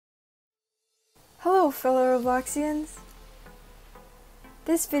Hello fellow Robloxians!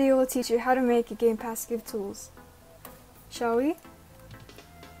 This video will teach you how to make a Game Pass gift tools. Shall we?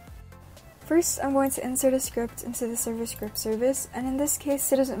 First, I'm going to insert a script into the server script service, and in this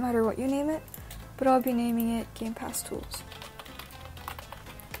case it doesn't matter what you name it, but I'll be naming it Game Pass Tools.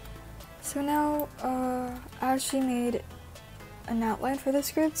 So now, I actually made an outline for the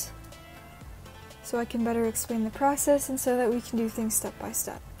script, so I can better explain the process and so that we can do things step by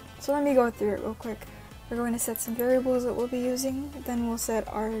step. So let me go through it real quick. We're going to set some variables that we'll be using, then we'll set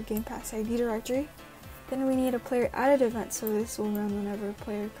our Game Pass ID directory. Then we need a player added event, so this will run whenever a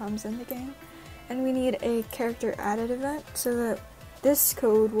player comes in the game. And we need a character added event, so that this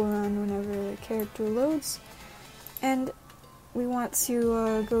code will run whenever the character loads. And we want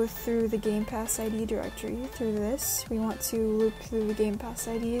to go through the Game Pass ID directory through this. We want to loop through the Game Pass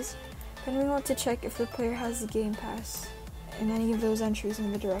IDs. Then we want to check if the player has the Game Pass in any of those entries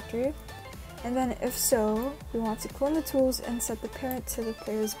in the directory. And then if so, we want to clone the tools and set the parent to the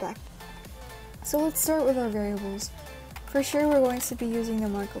player's back. So let's start with our variables. For sure we're going to be using the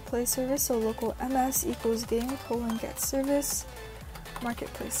marketplace service, so local ms equals game:get service,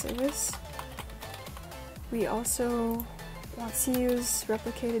 marketplace service. We also want to use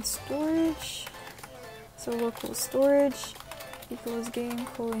replicated storage, so local storage equals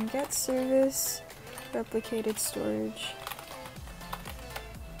game:get service, replicated storage.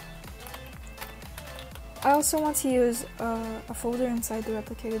 I also want to use a folder inside the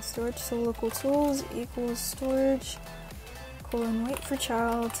replicated storage, so local tools equals storage, wait for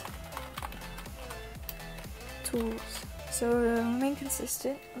child, tools. So to remain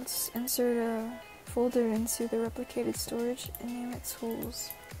consistent, let's insert a folder into the replicated storage and name it tools.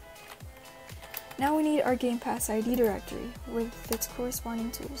 Now we need our Game Pass ID directory with its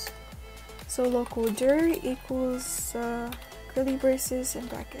corresponding tools. So local dir equals curly braces and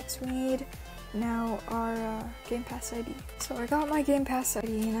brackets. We need now our Game Pass ID. So I got my Game Pass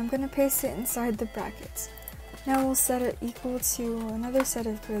ID and I'm going to paste it inside the brackets. Now we'll set it equal to another set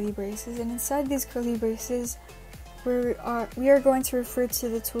of curly braces, and inside these curly braces we are going to refer to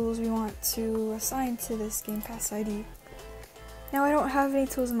the tools we want to assign to this Game Pass ID. Now I don't have any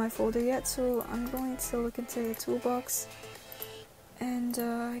tools in my folder yet, so I'm going to look into the toolbox and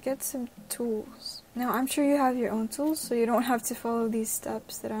get some tools. Now I'm sure you have your own tools, so you don't have to follow these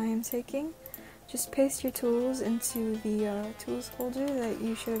steps that I am taking. Just paste your tools into the tools folder that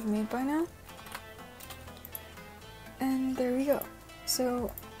you should have made by now. And there we go.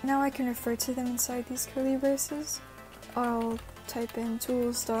 So now I can refer to them inside these curly braces. I'll type in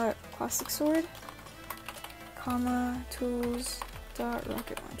tools.classicsword, comma,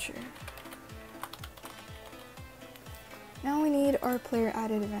 tools.rocketlauncher. Now we need our player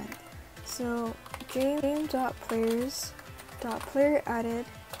added event. So game.players.playerAdded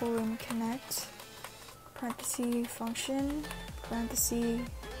 :connect parenthesis function parenthesis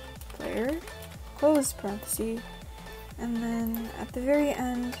player close parenthesis, and then at the very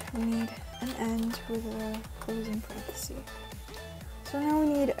end we need an end with a closing parenthesis. So now we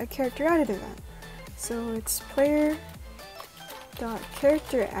need a character added event. So it's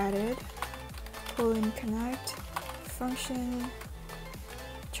player.characterAdded :connect function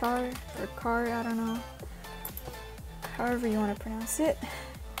char or car, I don't know, however you want to pronounce it.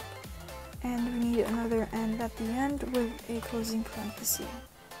 And we need another end at the end with a closing parenthesis.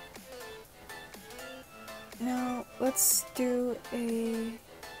 Now let's do a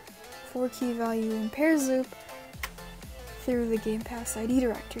 4-key value in pairs loop through the Game Pass ID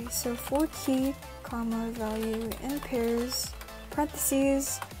directory. So 4-key, value in pairs,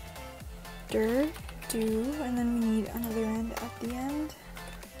 parentheses, dir, do, and then we need another end at the end.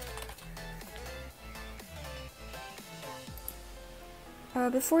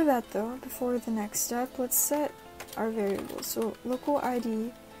 Before that though, before the next step, let's set our variables. So local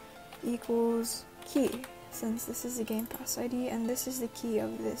ID equals key, since this is the Game Pass ID and this is the key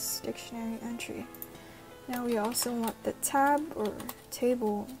of this dictionary entry. Now we also want the tab or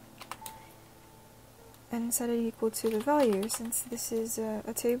table and set it equal to the value, since this is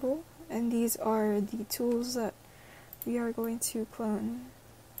a table and these are the tools that we are going to clone.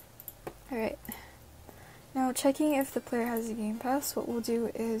 Alright. Now checking if the player has a Game Pass, what we'll do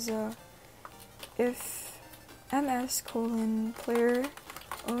is if ms:player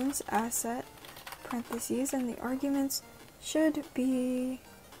owns asset parentheses, and the arguments should be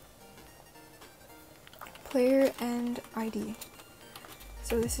player and ID.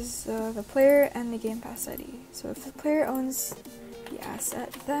 So this is the player and the Game Pass ID. So if the player owns the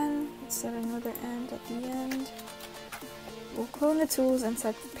asset, then let's set another end at the end. We'll clone the tools and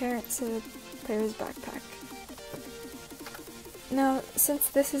set the parent to the player's backpack. Now, since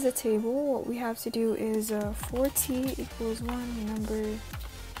this is a table, what we have to do is 4t equals 1 number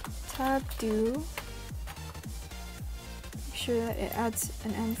tab do. Make sure that it adds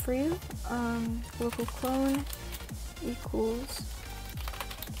an n for you. Local clone equals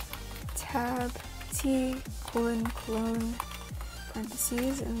tab t colon clone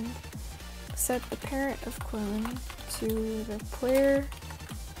parentheses, and set the parent of clone to the player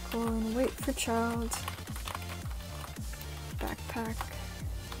colon wait for child backpack.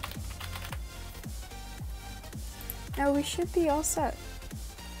 Now we should be all set.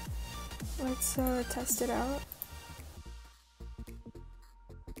 Let's test it out.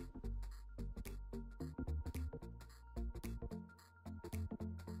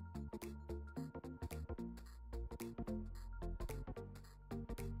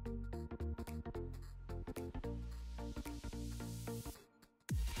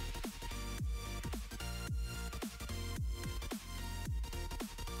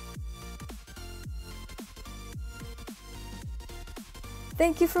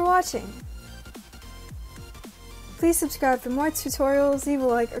 Thank you for watching! Please subscribe for more tutorials, leave a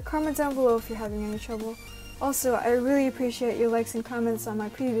like, or comment down below if you're having any trouble. Also, I really appreciate your likes and comments on my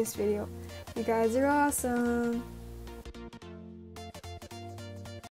previous video. You guys are awesome!